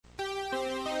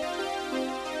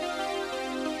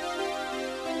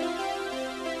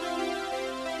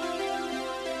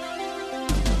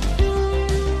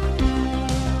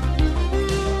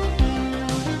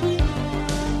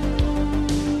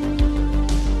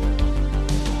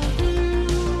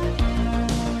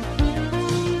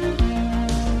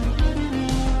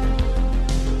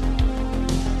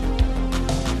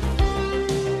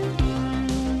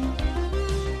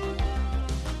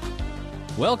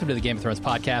Welcome to the Game of Thrones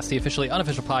podcast, the officially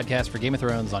unofficial podcast for Game of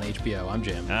Thrones on HBO. I'm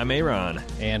Jim. I'm Aaron.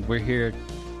 And we're here.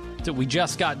 We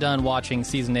just got done watching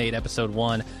Season 8, Episode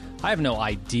 1. I have no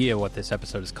idea what this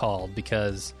episode is called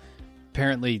because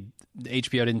apparently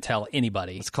HBO didn't tell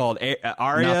anybody. It's called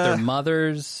Arya. Not their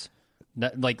mothers.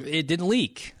 Like, it didn't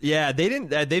leak. Yeah, they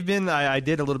didn't. They've been. I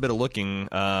did a little bit of looking,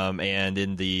 and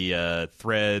in the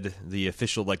thread, the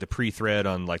official, like the pre-thread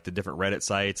on like the different Reddit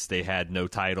sites, they had no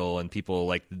title, and people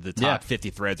like the top 50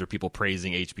 threads are people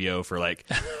praising HBO for like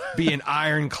being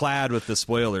ironclad with the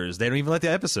spoilers. They don't even let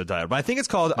the episode title, but I think it's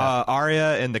called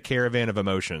Arya and the Caravan of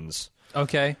Emotions.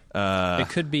 Okay, it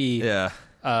could be.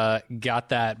 Got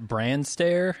that Bran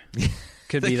stare.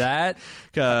 Could be that.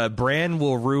 Bran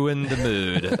will ruin the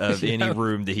mood of any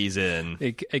room that he's in.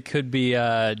 It could be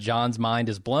John's mind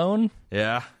is blown.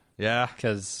 Yeah.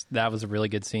 Because that was a really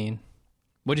good scene.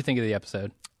 What do you think of the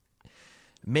episode?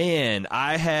 Man,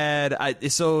 I have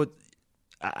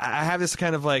this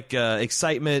kind of like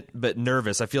excitement but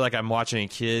nervous. I feel like I'm watching a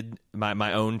kid,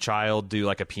 my own child, do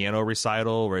like a piano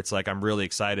recital where it's like I'm really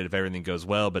excited if everything goes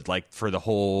well, but like for the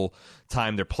whole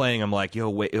time they're playing, I'm like,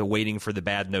 waiting for the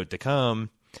bad note to come.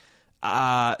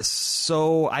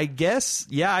 So I guess,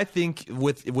 I think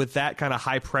with that kind of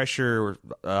high pressure,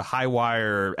 high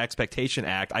wire expectation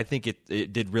act, I think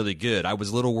it did really good. I was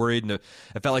a little worried, and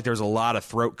I felt like there was a lot of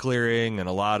throat clearing and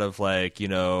a lot of like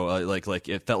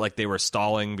it felt like they were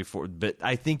stalling before. But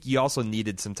I think you also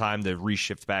needed some time to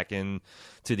reshift back in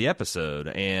to the episode,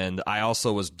 and I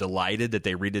also was delighted that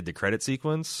they redid the credit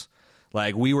sequence.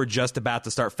 Like, we were just about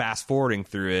to start fast-forwarding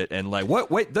through it, and like,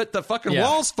 what? Wait, the fucking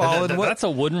wall's falling. That's a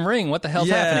wooden ring. What the hell's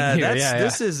happening here?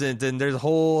 This isn't, and there's a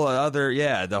whole other,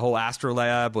 the whole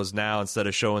astrolabe was now, instead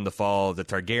of showing the fall of the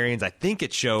Targaryens, I think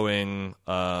it's showing,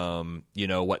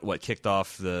 what kicked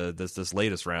off this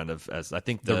latest round of, as I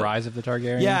think the rise of the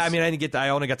Targaryens? Yeah, I mean, I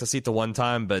only got to see it the one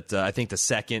time, but I think the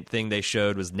second thing they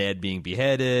showed was Ned being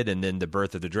beheaded, and then the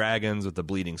birth of the dragons with the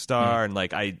bleeding star, and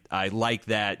like, I like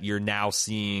that you're now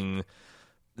seeing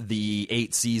the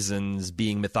 8 seasons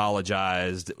being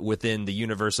mythologized within the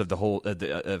universe of the whole of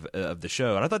the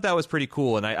show, and I thought that was pretty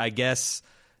cool. And I guess,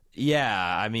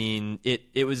 I mean,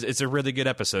 it's a really good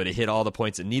episode. It hit all the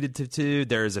points it needed to.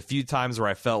 There's a few times where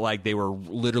I felt like they were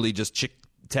literally just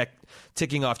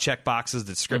ticking off check boxes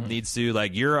that script needs to.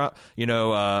 Like,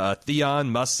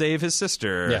 Theon must save his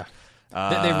sister.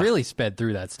 Yeah. They really sped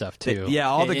through that stuff too.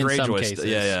 All the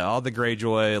Greyjoy, all the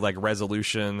Greyjoy like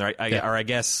resolution, or I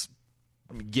guess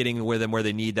getting with them where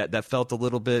they need that felt a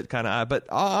little bit kind of, but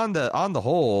on the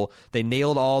whole, they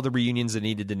nailed all the reunions they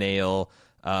needed to nail.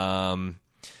 I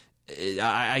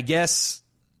guess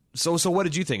so. What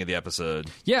did you think of the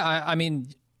episode? Yeah, I mean,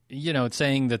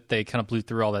 saying that they kind of blew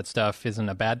through all that stuff isn't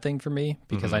a bad thing for me,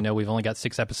 because I know we've only got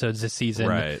 6 episodes this season.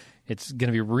 Right. It's going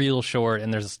to be real short,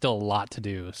 and there's still a lot to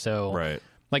do. So, right.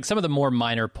 Like some of the more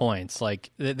minor points, like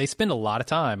they spend a lot of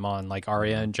time on like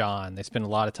Arya and Jon. They spend a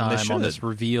lot of time on this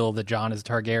reveal that Jon is a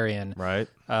Targaryen, right?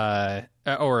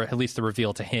 Or at least the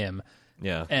reveal to him.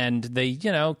 Yeah, and they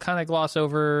kind of gloss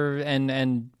over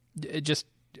and just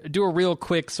do a real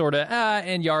quick sort of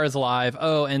and Yara's alive.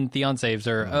 Oh, and Theon saves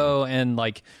her. Oh, and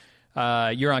like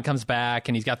Euron comes back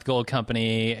and he's got the gold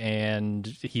company and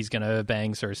he's gonna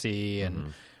bang Cersei.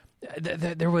 And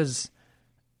there was.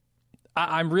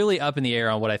 I'm really up in the air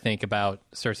on what I think about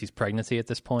Cersei's pregnancy at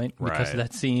this point because of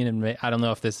that scene, and I don't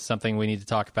know if this is something we need to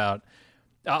talk about.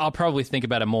 I'll probably think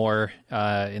about it more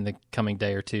in the coming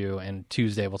day or two, and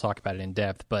Tuesday we'll talk about it in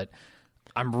depth, but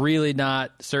I'm really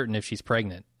not certain if she's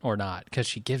pregnant or not, because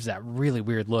she gives that really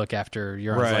weird look after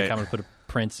Euron's like, I'm going to put a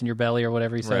prince in your belly or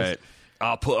whatever he says. Right.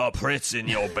 I'll put a prince in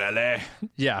your belly.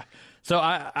 Yeah. So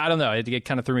I don't know. It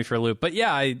kind of threw me for a loop. But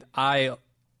yeah, I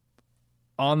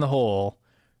on the whole,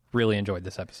 really enjoyed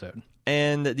this episode.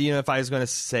 And if I was going to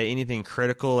say anything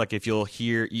critical, like if you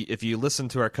listen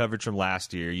to our coverage from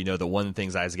last year, the one of the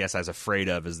things I was afraid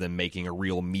of is them making a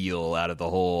real meal out of the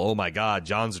whole, oh my God,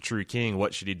 Jon's a true king,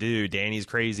 what should he do? Dany's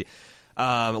crazy.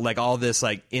 Like all this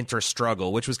like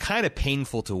inter-struggle, which was kind of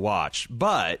painful to watch,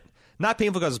 but not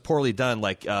painful because it's poorly done.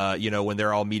 Like, when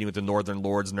they're all meeting with the Northern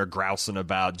Lords and they're grousing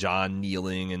about Jon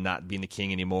kneeling and not being the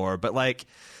king anymore. But like,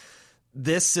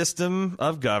 this system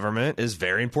of government is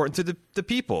very important to the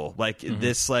people. Like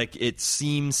this, like it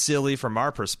seems silly from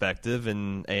our perspective,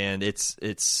 and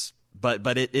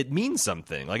but it means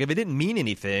something. Like if it didn't mean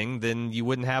anything, then you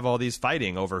wouldn't have all these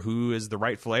fighting over who is the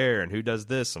rightful heir and who does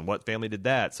this and what family did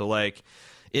that. So like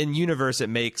in universe, it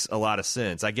makes a lot of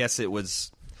sense. I guess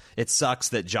it sucks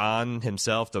that Jon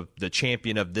himself, the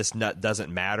champion of this nut doesn't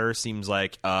matter, seems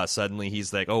like suddenly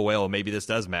he's like, oh well, maybe this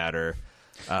does matter.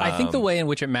 I think the way in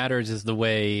which it matters is the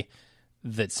way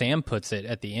that Sam puts it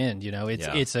at the end.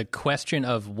 It's a question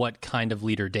of what kind of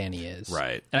leader Dany is,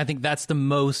 right? And I think that's the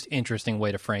most interesting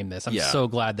way to frame this. I'm so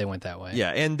glad they went that way.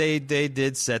 Yeah, and they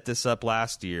did set this up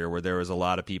last year, where there was a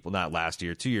lot of people, not last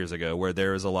year, 2 years ago, where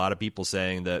there was a lot of people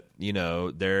saying that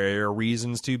there are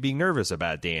reasons to be nervous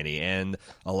about Dany, and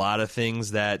a lot of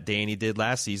things that Dany did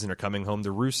last season are coming home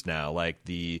to roost now, like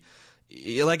you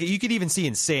could even see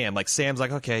in Sam, like Sam's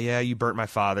like, okay, yeah, you burnt my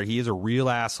father, he is a real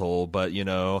asshole, but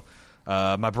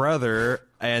my brother,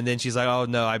 and then she's like, oh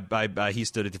no, I he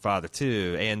stood at your father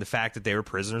too. And the fact that they were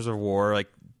prisoners of war, like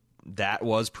that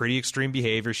was pretty extreme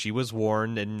behavior. She was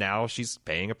warned, and now she's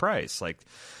paying a price. Like,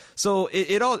 so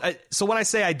so when I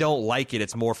say I don't like it,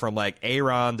 it's more from like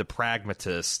Aaron, the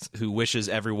pragmatist, who wishes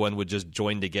everyone would just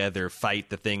join together, fight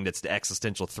the thing that's the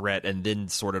existential threat, and then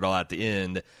sort it all at the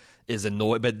end. Is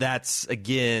annoyed, but that's,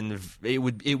 again, it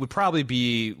would probably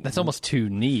be, that's almost too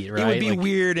neat, right? It would be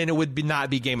weird, and it would not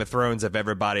be Game of Thrones if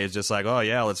everybody is just like, oh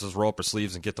yeah, let's just roll up our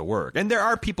sleeves and get to work. And there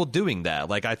are people doing that.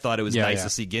 Like, I thought it was nice to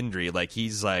see Gendry, like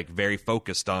he's like very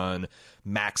focused on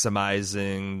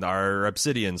maximizing our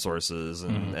obsidian sources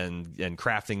and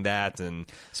crafting that. And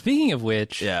speaking of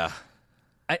which, yeah.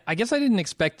 I guess I didn't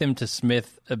expect them to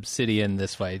smith obsidian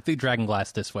this way, the dragon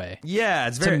glass this way. Yeah,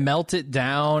 it's to melt it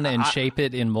down and shape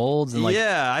it in molds. And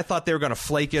I thought they were going to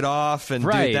flake it off and do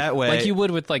it that way, like you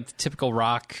would with like typical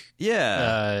rock.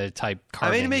 Type carvings.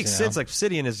 I mean, it makes sense. Like,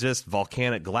 obsidian is just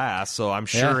volcanic glass, so I'm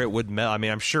sure it would melt. I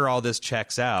mean, I'm sure all this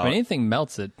checks out. I mean, anything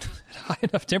melts at high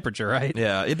enough temperature, right?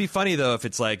 Yeah, it'd be funny though if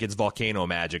it's like it's volcano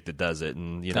magic that does it,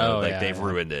 and they've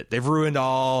ruined it. They've ruined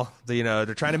all the.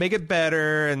 They're trying to make it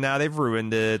better, and now they've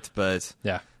ruined it. But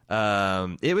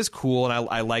it was cool, and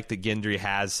I like that Gendry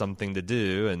has something to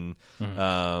do. And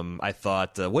I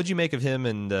thought, what'd you make of him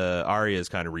and Arya's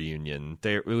kind of reunion?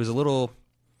 It was a little.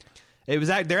 It was.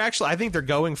 They're actually. I think they're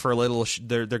going for a little.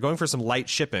 They're going for some light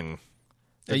shipping.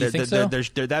 You think so?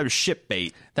 That was ship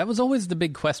bait. That was always the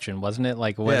big question, wasn't it?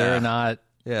 Like whether or not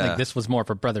like this was more of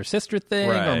a brother sister thing,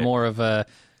 or more of a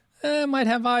might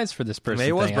have eyes for this person. Maybe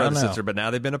it was thing. brother sister, but now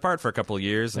they've been apart for a couple of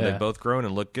years, and they've both grown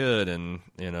and look good, and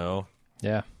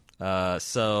Yeah.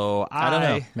 So I don't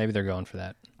know. Maybe they're going for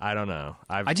that. I don't know.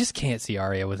 I just can't see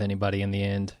Arya with anybody in the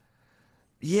end.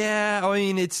 Yeah, I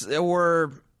mean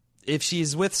if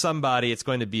she's with somebody, it's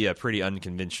going to be a pretty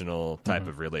unconventional type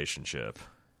of relationship.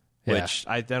 Which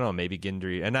I don't know, maybe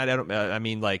Gendry, and I don't. I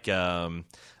mean, like,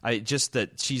 I just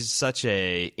that she's such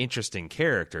a interesting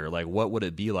character. Like, what would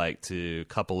it be like to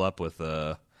couple up with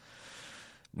a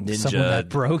ninja? Someone that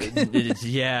broke,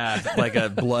 like a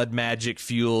blood magic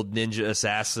fueled ninja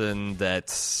assassin.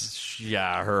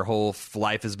 Her whole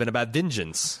life has been about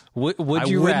vengeance. Would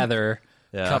you rather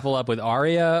couple up with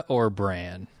Arya or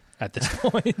Bran? At this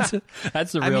point, that's the real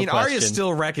question. I mean, Arya's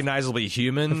still recognizably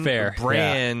human. Fair.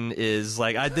 Bran is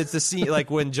like, I did the scene like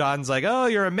when John's like, "Oh,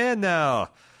 you're a man now."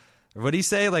 What did he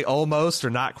say? Like almost or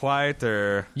not quite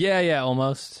or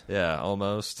almost. Yeah,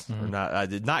 almost or not.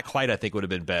 Not quite. I think would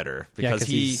have been better because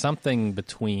he's something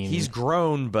between. He's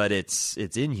grown, but it's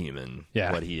inhuman.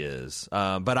 Yeah. What he is.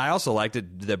 But I also liked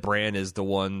it that Bran is the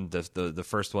one, the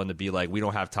first one to be like, we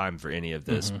don't have time for any of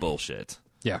this bullshit.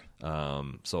 Yeah.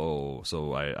 So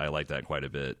I like that quite a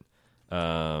bit.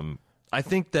 I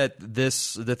think that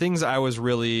the things I was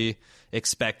really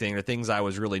expecting, the things I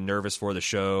was really nervous for the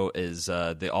show is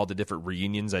all the different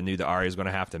reunions I knew that Arya was going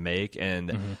to have to make,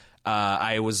 and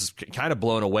I was kind of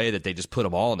blown away that they just put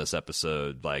them all in this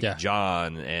episode, like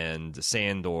Jon and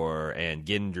Sandor and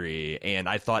Gendry, and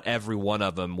I thought every one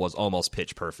of them was almost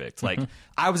pitch perfect. Like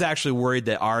I was actually worried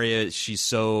that Arya, she's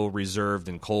so reserved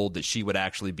and cold that she would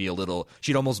actually be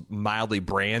she'd almost mildly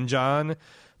brand Jon.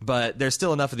 But there's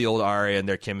still enough of the old Arya and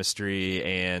their chemistry,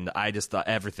 and I just thought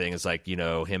everything is like,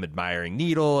 him admiring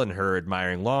Needle and her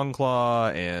admiring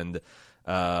Longclaw, and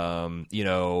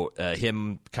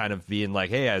him kind of being like,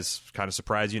 hey, I was kind of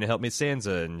surprised you didn't help me with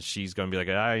Sansa, and she's going to be like,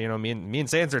 me and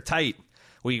Sansa are tight.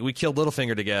 We killed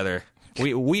Littlefinger together.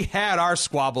 We had our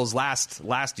squabbles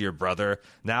last year, brother.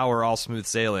 Now we're all smooth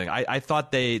sailing. I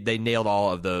thought they nailed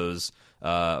all of those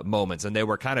moments, and they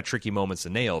were kind of tricky moments to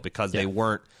nail because they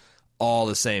weren't all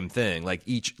the same thing. Like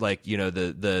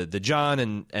the Jon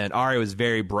and Arya was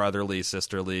very brotherly,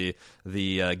 sisterly.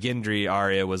 The Gendry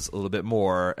Arya was a little bit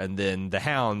more, and then the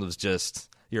Hound was just,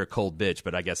 you're a cold bitch,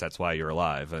 but I guess that's why you're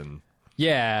alive. And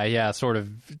sort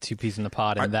of two peas in the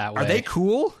pod in that way. Are they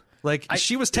cool? Like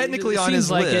she was technically on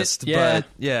his list, but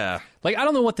like I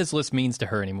don't know what this list means to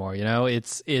her anymore.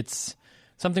 It's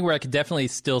something where I could definitely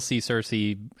still see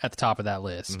Cersei at the top of that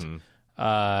list.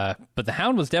 But the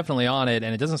Hound was definitely on it,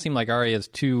 and it doesn't seem like Arya's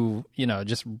too,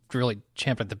 just really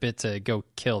champed at the bit to go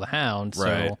kill the Hound.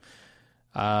 Right.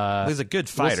 He's a good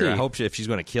fighter. see. I hope if she's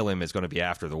going to kill him, it's going to be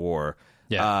after the war.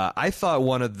 Yeah. I thought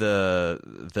one of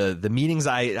the meetings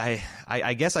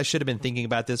I guess I should have been thinking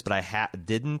about this, but I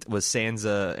didn't, was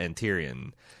Sansa and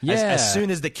Tyrion. Yeah. As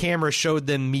soon as the camera showed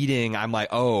them meeting, I'm like,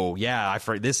 oh yeah,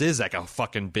 this is like a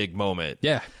fucking big moment.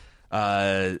 Yeah.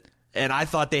 And I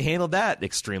thought they handled that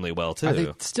extremely well too. Are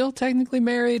they still technically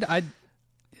married?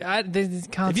 The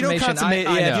consummation, If you don't consummate,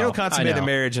 I if you know, don't consummate I a know.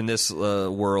 marriage in this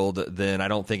world, then I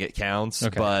don't think it counts.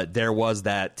 Okay. But there was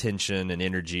that tension and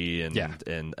energy and Yeah.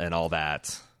 and all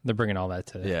that. They're bringing all that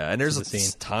to And there's to the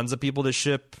scene. tons of people to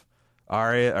ship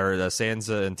Arya or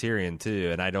Sansa and Tyrion too.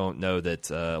 And I don't know that.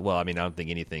 Well, I mean, I don't think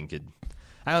anything could.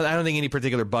 I don't think any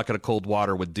particular bucket of cold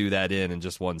water would do that in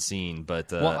just one scene.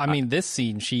 But Well, I mean, this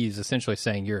scene, she's essentially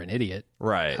saying you're an idiot,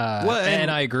 right.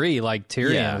 and I agree. Like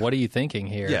Tyrion, Yeah. what are you thinking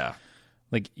here? yeah.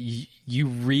 Like, you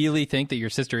really think that your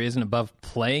sister isn't above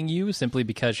playing you simply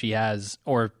because she has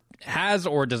or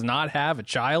does not have a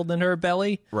child in her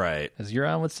belly, Right. as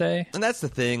Euron would say? And that's the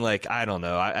thing, like, I don't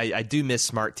know. I do miss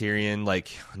smart Tyrion. Like,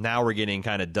 now we're getting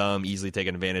kind of dumb, easily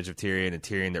taking advantage of Tyrion, and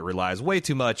Tyrion that relies way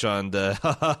too much on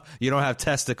the, you don't have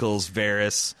testicles,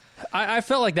 Varys. I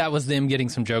felt like that was them getting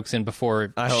some jokes in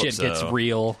before I hope shit so. gets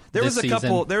real. There this was a season.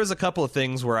 couple. There was a couple of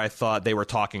things where I thought they were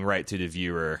talking right to the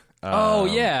viewer. Oh,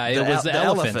 yeah, it was the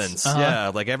elephants. Uh-huh. Yeah,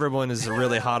 like everyone is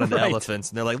really hot on the Right. elephants,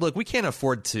 and they're like, "Look, we can't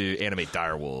afford to animate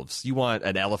direwolves. You want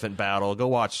an elephant battle? Go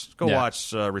watch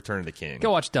Return of the King. Go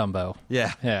watch Dumbo.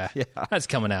 Yeah, Yeah, yeah. that's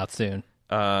coming out soon.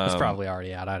 It's probably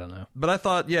already out. I don't know. But I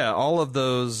thought, yeah, all of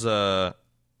those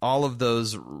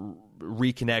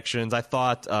reconnections. I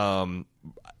thought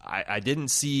I didn't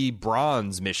see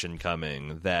Bronn's mission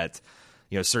coming. That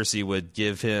Cersei would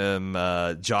give him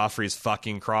Joffrey's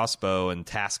fucking crossbow and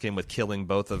task him with killing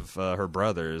both of her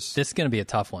brothers. This is going to be a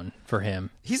tough one for him.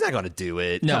 He's not going to do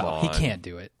it. Come No, on. he can't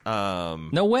do it.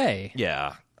 No way.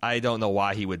 Yeah, I don't know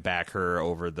why he would back her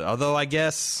over the. Although I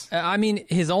guess. I mean,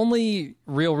 his only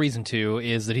real reason to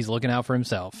is that he's looking out for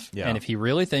himself. Yeah. And if he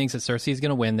really thinks that Cersei's going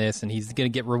to win this and he's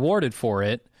going to get rewarded for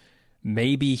it,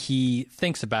 maybe he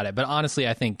thinks about it. But honestly,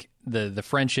 I think the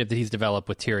friendship that he's developed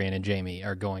with Tyrion and Jaime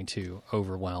are going to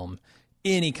overwhelm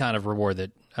any kind of reward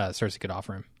that Cersei could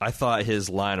offer him. I thought his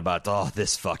line about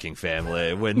this fucking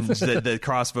family when the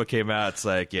crossbow came out, it's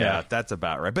like, yeah, that's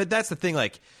about right. But that's the thing,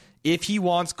 like, if he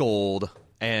wants gold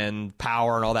and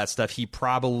power and all that stuff, he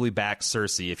probably backs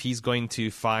Cersei. If he's going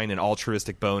to find an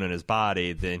altruistic bone in his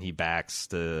body, then he backs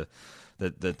the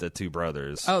two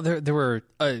brothers. Oh, there were,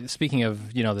 speaking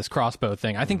of, this crossbow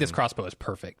thing, I think this crossbow is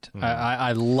perfect.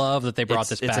 I love that they brought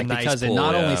this It's a back nice because pull, it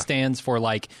not yeah. only stands for,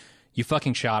 like, you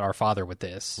fucking shot our father with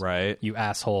this. Right. You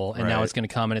asshole. And now Right. it's going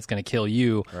to come and it's going to kill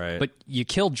you. Right. But you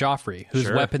killed Joffrey, whose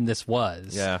Sure. weapon this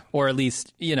was. Yeah. Or at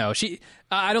least,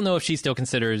 I don't know if she still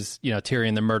considers,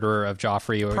 Tyrion the murderer of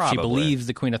Joffrey or if she Probably. believes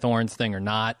the Queen of Thorns thing or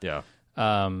not. Yeah.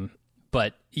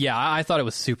 But yeah, I thought it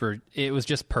was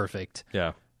just perfect.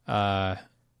 Yeah.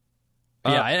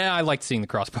 I liked seeing the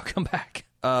crossbow come back.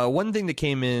 One thing that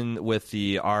came in with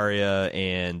the Arya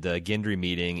and Gendry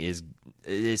meeting is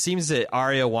it seems that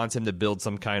Arya wants him to build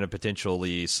some kind of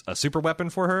potentially a super weapon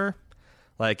for her.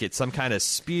 Like it's some kind of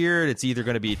spear. It's either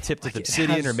going to be tipped with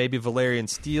obsidian or maybe Valyrian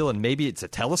steel, and maybe it's a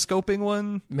telescoping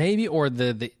one. Maybe, or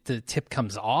the tip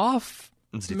comes off.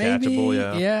 It's detachable, Maybe.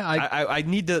 yeah. Yeah, I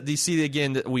need to see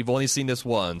again. We've only seen this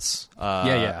once.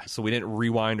 Yeah. So we didn't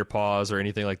rewind or pause or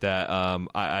anything like that.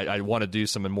 I want to do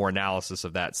some more analysis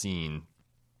of that scene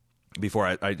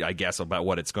before I guess about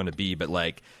what it's going to be. But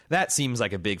like that seems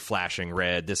like a big flashing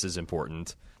red. This is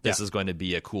important. This is going to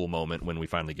be a cool moment when we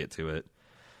finally get to it.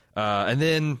 And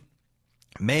then,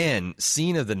 man,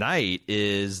 scene of the night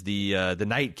is the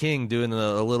Night King doing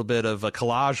a little bit of a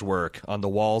collage work on the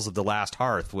walls of the last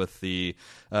hearth with the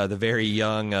very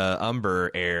young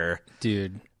Umber heir.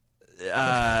 dude.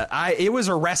 It was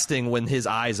arresting when his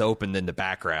eyes opened in the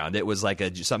background. It was like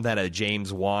something out of a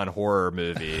James Wan horror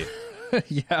movie.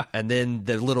 Yeah. And then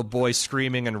the little boy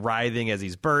screaming and writhing as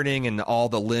he's burning, and all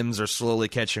the limbs are slowly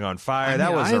catching on fire.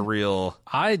 That was a real.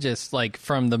 I just like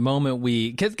from the moment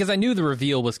because I knew the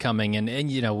reveal was coming, and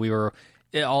we were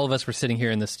all of us were sitting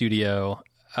here in the studio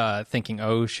thinking,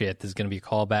 oh shit, this is going to be a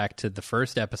callback to the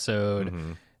first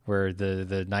episode. Where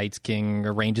the Night's King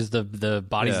arranges the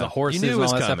bodies of the horses. You knew it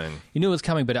was and all that coming. Stuff. You knew it was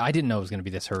coming, but I didn't know it was going to be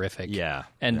this horrific. Yeah.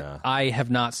 And Yeah. I have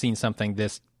not seen something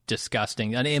this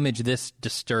disgusting, an image this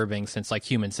disturbing since like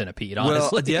Human Centipede, honestly.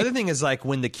 Well, the other thing is like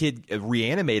when the kid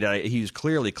reanimated, he was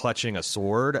clearly clutching a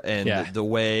sword, and the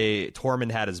way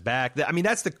Tormund had his back. I mean,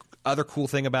 that's the other cool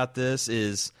thing about this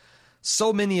is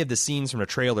so many of the scenes from the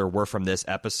trailer were from this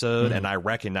episode, and I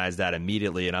recognized that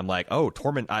immediately. And I'm like, oh,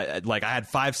 Tormund! I had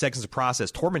 5 seconds to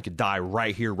process. Tormund could die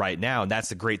right here, right now, and that's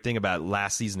the great thing about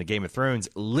last season of Game of Thrones.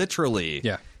 Literally,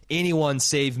 anyone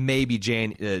save maybe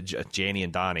Janny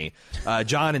and Donnie,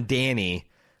 John and Danny,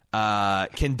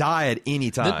 can die at any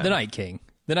time. The Night King.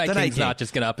 The Night King's not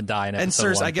just going to up and die in episode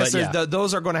and Cersei, 1, I guess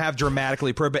those are going to have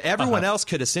dramatically but everyone else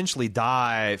could essentially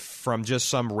die from just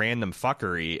some random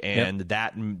fuckery, and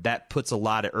that puts a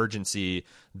lot of urgency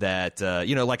that,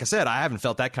 like I said, I haven't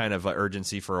felt that kind of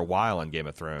urgency for a while in Game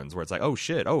of Thrones, where it's like, oh,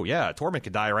 shit, oh, yeah, Tormund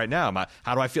could die right now.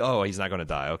 How do I feel? Oh, he's not going to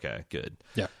die. Okay, good.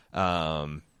 Yeah.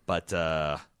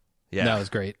 Yeah, that was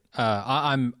great.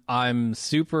 I'm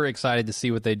super excited to see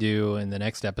what they do in the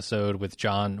next episode with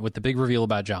Jon, with the big reveal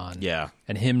about Jon. Yeah,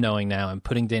 and him knowing now and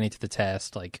putting Danny to the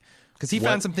test, like because he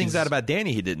found some things out about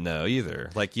Danny he didn't know either.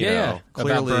 Like clearly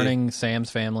about burning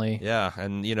Sam's family. Yeah,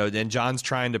 and and Jon's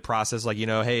trying to process like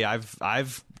hey,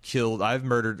 I've killed, I've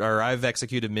murdered, or I've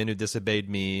executed men who disobeyed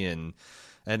me, and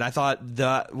I thought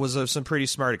that was some pretty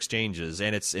smart exchanges,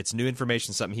 and it's new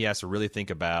information, something he has to really think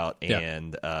about,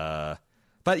 and.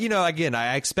 But, again,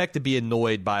 I expect to be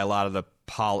annoyed by a lot of the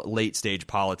late-stage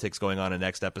politics going on in the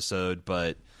next episode,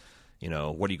 but,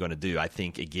 what are you going to do? I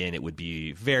think, again, it would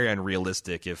be very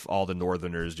unrealistic if all the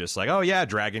Northerners just like, oh, yeah,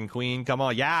 Dragon Queen, come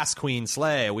on. Yes, Queen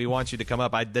Slay, we want you to come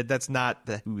up. That's not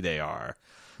who they are.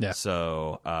 Yeah.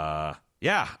 So,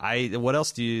 what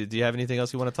else? Do you have anything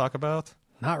else you want to talk about?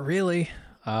 Not really.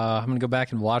 I'm going to go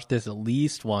back and watch this at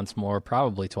least once more,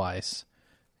 probably twice.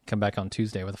 Come back on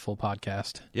Tuesday with a full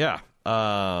podcast. Yeah.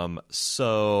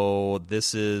 So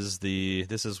this is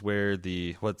where it's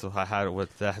the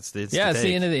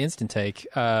end of the instant take.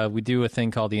 We do a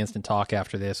thing called the instant talk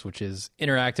after this, which is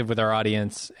interactive with our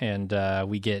audience, and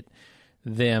we get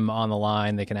them on the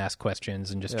line. They can ask questions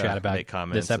and just chat about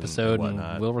this episode,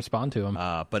 and we'll respond to them.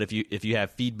 But if you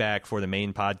have feedback for the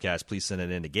main podcast, please send it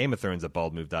in to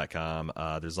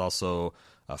GameOfThrones@baldmove.com. There's also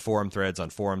forum threads on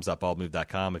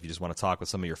forums.baldmove.com if you just want to talk with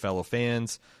some of your fellow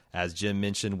fans. As Jim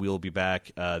mentioned, we'll be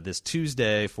back this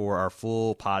Tuesday for our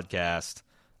full podcast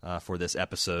for this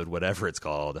episode, whatever it's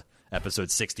called,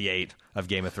 episode 68 of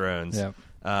Game of Thrones. Yep.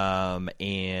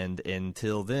 And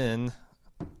until then,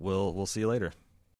 we'll see you later.